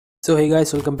So hey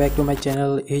guys, welcome back to my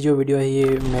channel. ये जो video है ये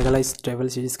मेघालय ट्रैवल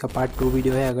सीरीज़ का पार्ट 2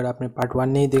 वीडियो है। अगर आपने पार्ट 1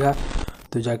 नहीं देखा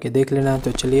तो जाके देख लेना।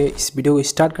 तो चलिए इस वीडियो को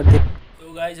स्टार्ट करते हैं।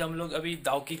 तो गाइस हम लोग अभी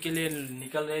दाउकी के लिए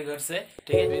निकल रहे हैं घर से,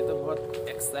 ठीक है। मैं तो बहुत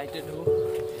एक्साइटेड हूँ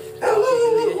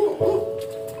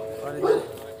और इधर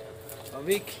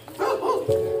अभी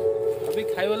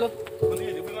खाई बोलो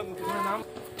नाम।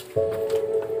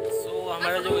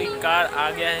 हमारा जो एक कार आ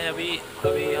गया है, अभी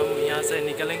हम यहाँ से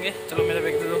निकलेंगे। चलो मेरे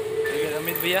बैग दे दो। ठीक है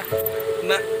अमित भैया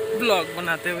ना ब्लॉग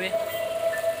बनाते हुए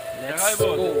लेट्स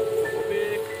गो।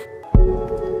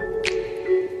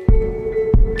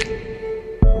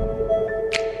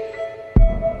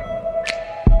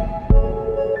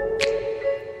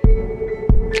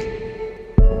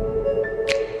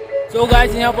 तो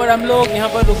गाइस यहाँ पर हम लोग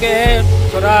रुके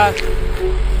हैं थोड़ा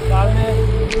कार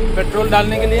में पेट्रोल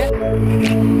डालने के लिए।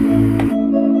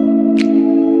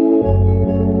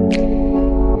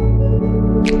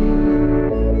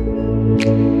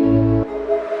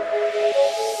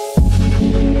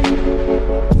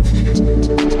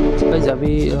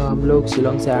 अभी हम लोग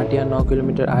शिलोंग से 8 या 9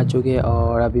 किलोमीटर आ चुके हैं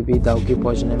और अभी भी दाउकी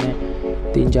पहुंचने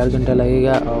में 3-4 घंटा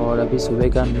लगेगा। और अभी सुबह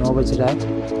का 9 बज रहा है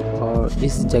और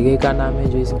इस जगह का नाम है,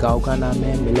 जो इस गांव का नाम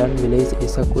है मिलन विलेज,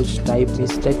 ऐसा कुछ इस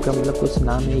टाइप का मतलब कुछ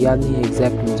नाम है, याद नहीं है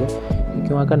एग्जैक्ट मुझे,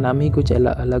 क्योंकि वहाँ का नाम ही कुछ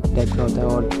अलग टाइप का होता है।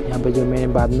 और यहाँ पर जो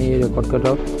मैं बाद में ये रिकॉर्ड कर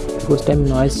रहा हूँ, उस टाइम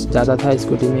नॉइस ज़्यादा था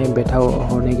स्कूटी में बैठा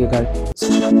होने के कारण।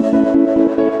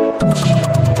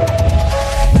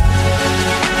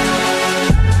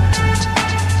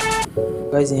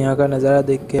 गाइस यहाँ का नज़ारा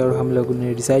देख के और हम लोगों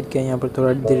ने डिसाइड किया यहाँ पर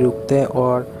थोड़ा देर रुकते हैं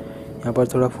और यहाँ पर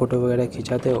थोड़ा फ़ोटो वगैरह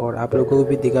खिंचाते हैं और आप लोगों को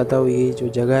भी दिखाता हूँ ये जो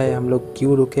जगह है हम लोग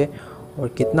क्यों रुके और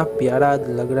कितना प्यारा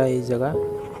लग रहा है ये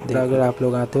जगह। अगर आप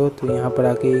लोग आते हो तो यहाँ पर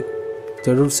आके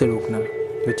ज़रूर से रुकना।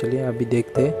 तो चलिए अभी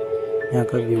देखते हैं यहाँ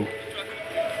का व्यू।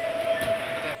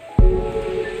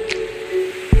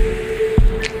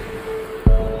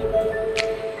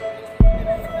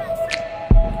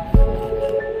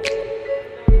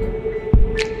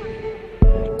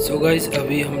 सो गाइस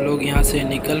अभी हम लोग यहाँ से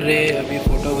निकल रहे हैं। अभी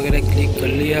फ़ोटो वगैरह क्लिक कर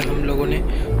लिया हम लोगों ने,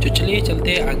 तो चलिए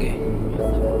चलते हैं आगे।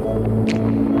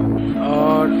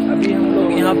 और अभी हम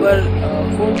लोग यहाँ पर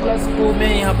 4+2 में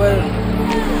यहाँ पर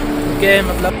रुके हैं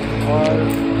मतलब। और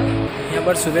यहाँ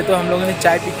पर सुबह तो हम लोगों ने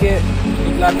चाय पी के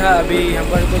निकला था। अभी यहाँ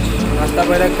पर कुछ नाश्ता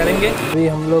वगैरह करेंगे। अभी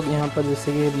हम लोग यहाँ पर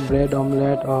जैसे कि ब्रेड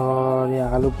ऑमलेट और या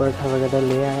आलू पराठा वगैरह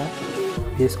ले आए हैं,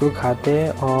 इसको खाते हैं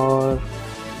और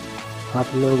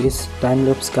आप लोग इस टाइम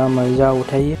लैप्स का मजा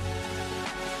उठाइए।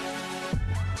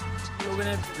 लोगों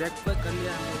ने ब्रेकफास्ट कर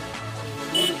लिया है,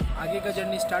 आगे का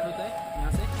जर्नी स्टार्ट होता है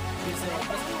यहाँ से फिर से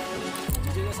वापस।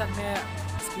 मुझे के साथ मैं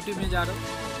स्कूटी में जा रहा हूँ,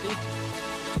 ठीक।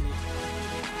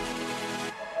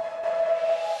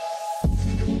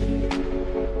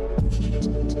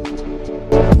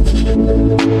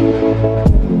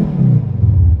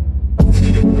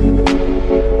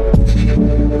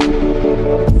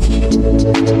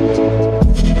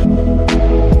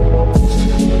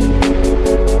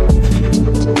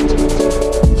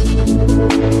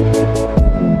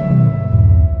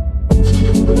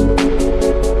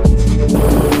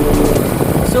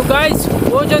 तो गाइस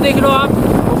वो जो देख रहे हो आप,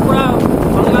 वो पूरा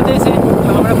बांग्लादेश है,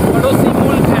 जो हमारा पड़ोसी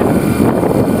मुल्क है।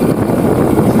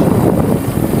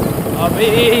 अभी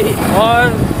और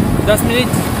 10 मिनट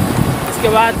इसके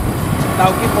बाद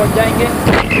दाउकी पहुंच जाएंगे,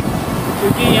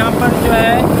 क्योंकि यहाँ पर जो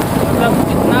है मतलब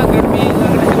इतना गर्मी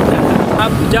लग रहा है।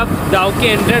 आप जब दाउकी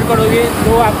एंटर करोगे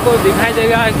तो आपको दिखाई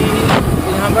देगा कि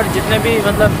यहाँ पर जितने भी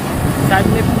मतलब साइड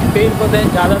में पेड़ पौधे हैं,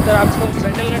 ज़्यादातर आपको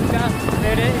सैंडलनट का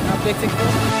पेड़ है, आप देख सकते हो।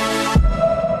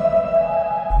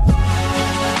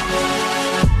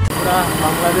 पूरा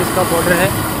बांग्लादेश का बॉर्डर है,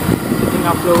 लेकिन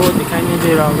आप लोगों को दिखाई नहीं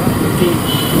दे रहा होगा क्योंकि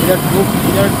इधर धूप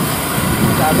इधर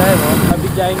ज़्यादा है बहुत।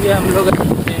 अभी जाएंगे हम लोग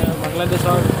बांग्लादेश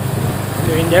और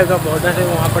जो इंडिया का बॉर्डर है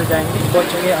वहाँ पर जाएंगे,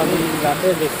 पहुँचेंगे। अभी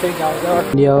जाते देखते हैं क्या होगा।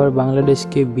 इंडिया और बांग्लादेश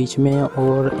के बीच में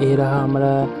और ये रहा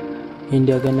हमारा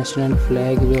इंडिया का नेशनल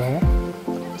फ्लैग जो है।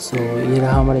 सो ये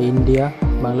रहा हमारा इंडिया,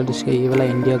 बांग्लादेश का ये वाला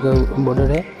इंडिया का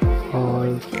बॉर्डर है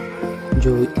और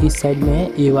जो इस साइड में है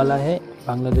ये वाला है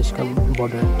बांग्लादेश का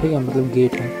बॉर्डर, ठीक है, मतलब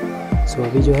गेट है। सो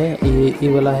अभी जो है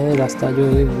ये वाला है रास्ता जो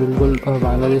है बिल्कुल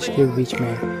बांग्लादेश के बीच में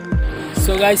है।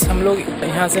 सो गाइस हम लोग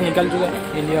यहाँ से निकल चुके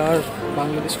हैं, इंडिया और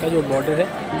बांग्लादेश का जो बॉर्डर है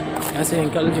यहाँ से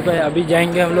निकल चुका है। अभी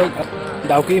जाएंगे हम लोग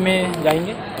दाउकी में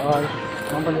जाएंगे और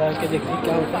वहाँ पर जाके देखते हैं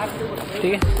क्या होता है,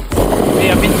 ठीक है।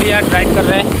 अभी भैया ड्राइव कर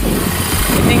रहे हैं।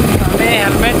 आई थिंक हमें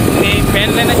हेलमेट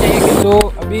पहन लेना चाहिए। तो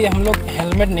अभी हम लोग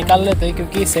हेलमेट निकाल लेते हैं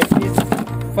क्योंकि सेफ्टी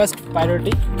फर्स्ट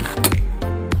प्रायोरिटी।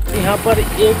 यहाँ पर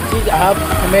एक चीज़ आप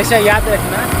हमेशा याद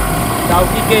रखना,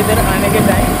 दाउकी के इधर आने के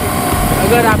टाइम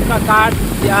अगर आपका कार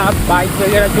या बाइक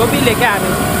वगैरह जो भी लेके आ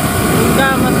रहे हो उनका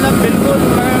मतलब बिल्कुल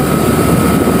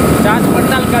जांच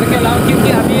पड़ताल करके लाओ, क्योंकि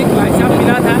अभी एक भाई साहब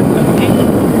मिला था कि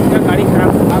उनका गाड़ी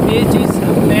खराब। अब ये चीज़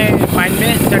अपने माइंड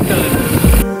में सेट कर लेना।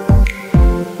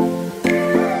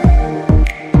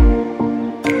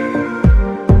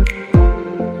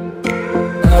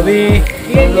 अभी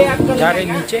हम लोग जा रहे हैं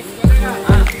नीचे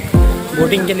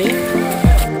बोटिंग के लिए।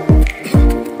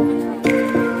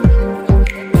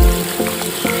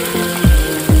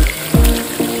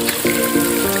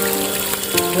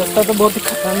 रास्ता तो बहुत ही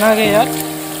खतरनाक है यार।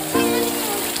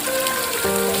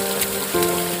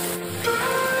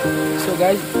 सो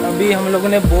गाइस, अभी हम लोगों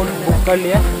ने बोट बुक कर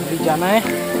लिया, अभी जाना है,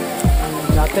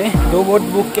 जाते हैं। 2 बोट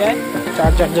बुक किया है,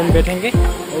 4 जन बैठेंगे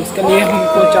और इसके लिए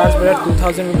हमको चार्ज पड़ा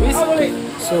 2000 रुपीज़।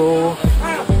 सो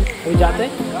अभी जाते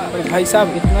हैं। और भाई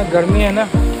साहब इतना गर्मी है ना,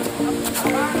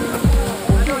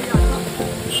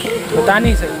 बता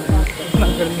नहीं सकते इतना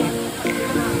गर्मी है,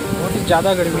 बहुत ही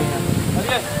ज़्यादा गर्मी है।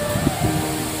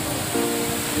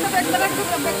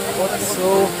 सो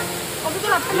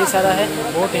ये सारा है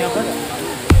बोट यहाँ पर।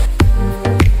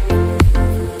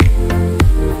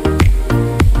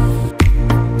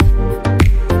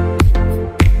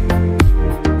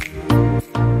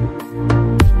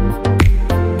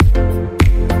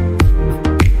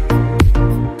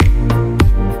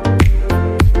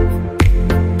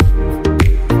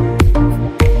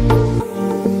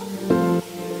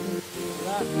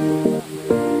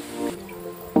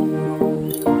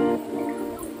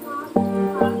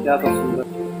 क्या तो सुंदर।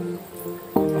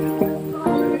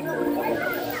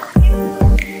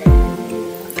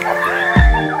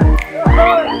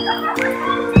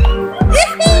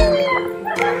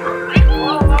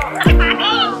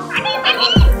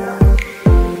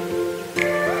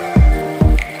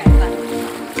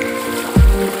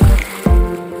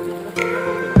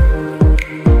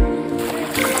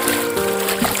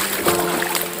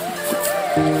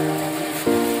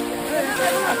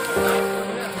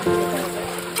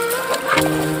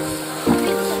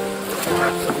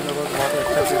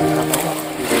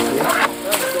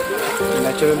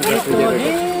 नेचुरल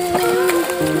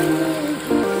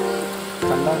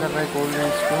ठंडा कर रहा है कोल्ड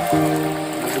ड्रिंक्स को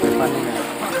पानी में।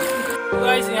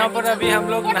 गाइस, यहाँ पर अभी हम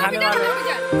लोग नहाने वाले हैं।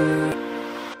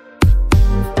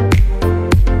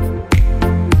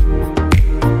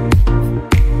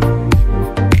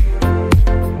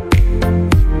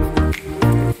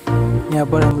 यहाँ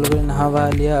पर हम लोगों ने नहा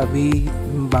लिया। अभी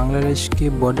बांग्लादेश के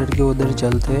बॉर्डर के उधर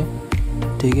चलते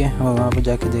हैं, ठीक है। हम वहाँ पर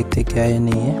जाके देखते क्या है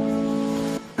नहीं है।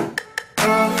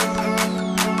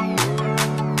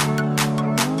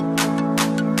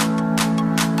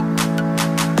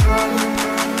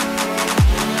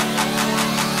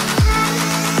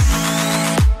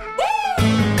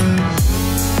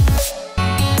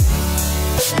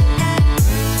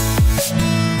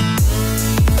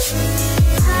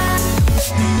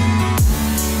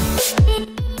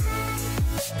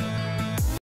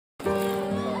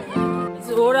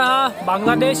 हो रहा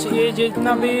बांग्लादेश, ये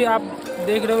जितना भी आप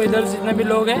देख रहे हो इधर जितने भी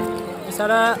लोग हैं, ये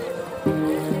सारा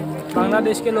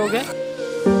बांग्लादेश के लोग हैं।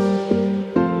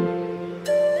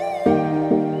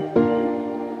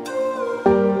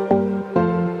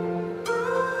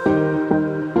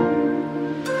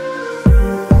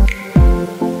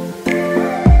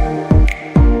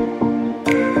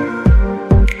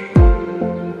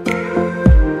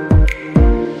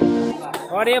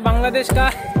 और ये बांग्लादेश का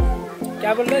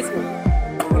क्या बोल रहे हैं इसको,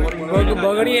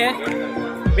 बगड़ी है,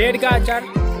 बेड का अचार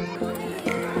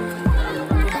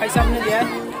भाई साहब ने दिया है,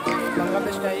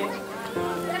 बांग्लादेश का। ये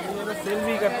सेल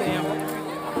भी करते हैं यहाँ पर,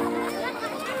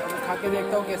 खा के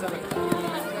देखता हूँ कैसा लगता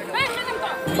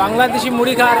है। बांग्लादेशी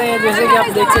मुड़ी खा रहे हैं, जैसे कि आप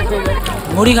देख सकते हो,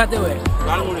 मुड़ी खाते हुए।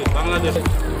 बांग्लादेश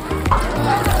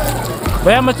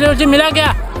भैया मछली वछली मिला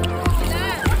क्या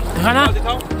खाना?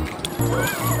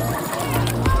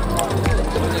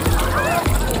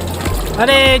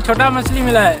 अरे छोटा मछली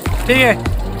मिला है, ठीक है।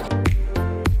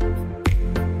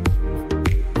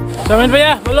 समीर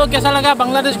भैया बोलो कैसा लगा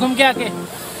बांग्लादेश घूम के आके?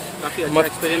 काफ़ी अच्छा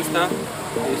एक्सपीरियंस था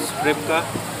इस ट्रिप का।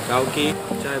 दाउकी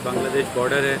चाहे बांग्लादेश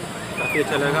बॉर्डर है, काफ़ी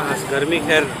अच्छा लगा। आज गर्मी,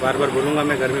 खैर बार बार बोलूँगा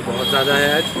मैं, गर्मी बहुत ज़्यादा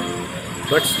है आज,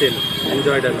 but still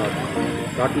enjoyed a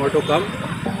lot more to come.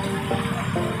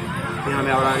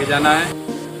 हमें और आगे जाना है।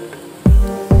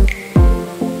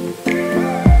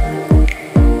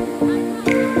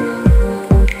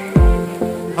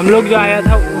 हम लोग जो आया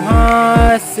था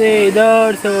वहाँ से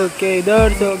इधर से होके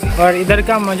और इधर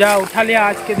का मज़ा उठा लिया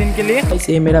आज के दिन के लिए।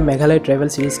 ये मेरा मेघालय ट्रैवल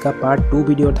सीरीज़ का पार्ट 2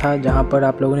 वीडियो था, जहाँ पर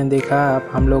आप लोगों ने देखा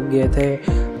हम लोग गए थे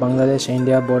बांग्लादेश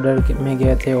इंडिया बॉर्डर में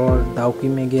गए थे और दाउकी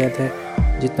में गए थे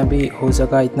जितना भी हो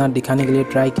सका इतना दिखाने के लिए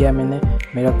ट्राई किया मैंने,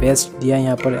 मेरा बेस्ट दिया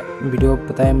यहाँ पर। वीडियो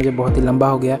पता है मुझे बहुत ही लंबा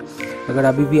हो गया। अगर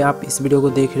अभी भी आप इस वीडियो को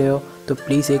देख रहे हो तो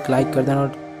प्लीज़ एक लाइक कर देना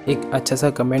और एक अच्छा सा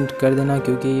कमेंट कर देना,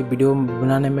 क्योंकि वीडियो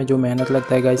बनाने में जो मेहनत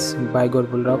लगता है गाइस, बाय गॉड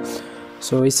बोल रहा हूँ।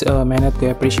 सो इस मेहनत को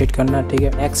अप्रिशिएट करना, ठीक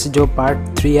है। नेक्स्ट जो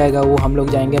पार्ट 3 आएगा वो हम लोग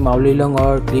जाएंगे माउलिलोंग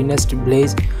और cleanest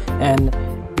village and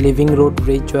living road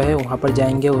bridge जो है वहाँ पर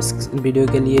जाएंगे। उस वीडियो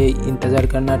के लिए इंतज़ार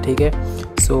करना, ठीक है।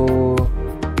 So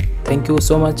thank you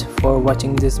so much for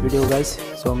watching this video guys.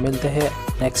 सो मिलते हैं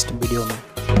नेक्स्ट वीडियो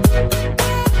में।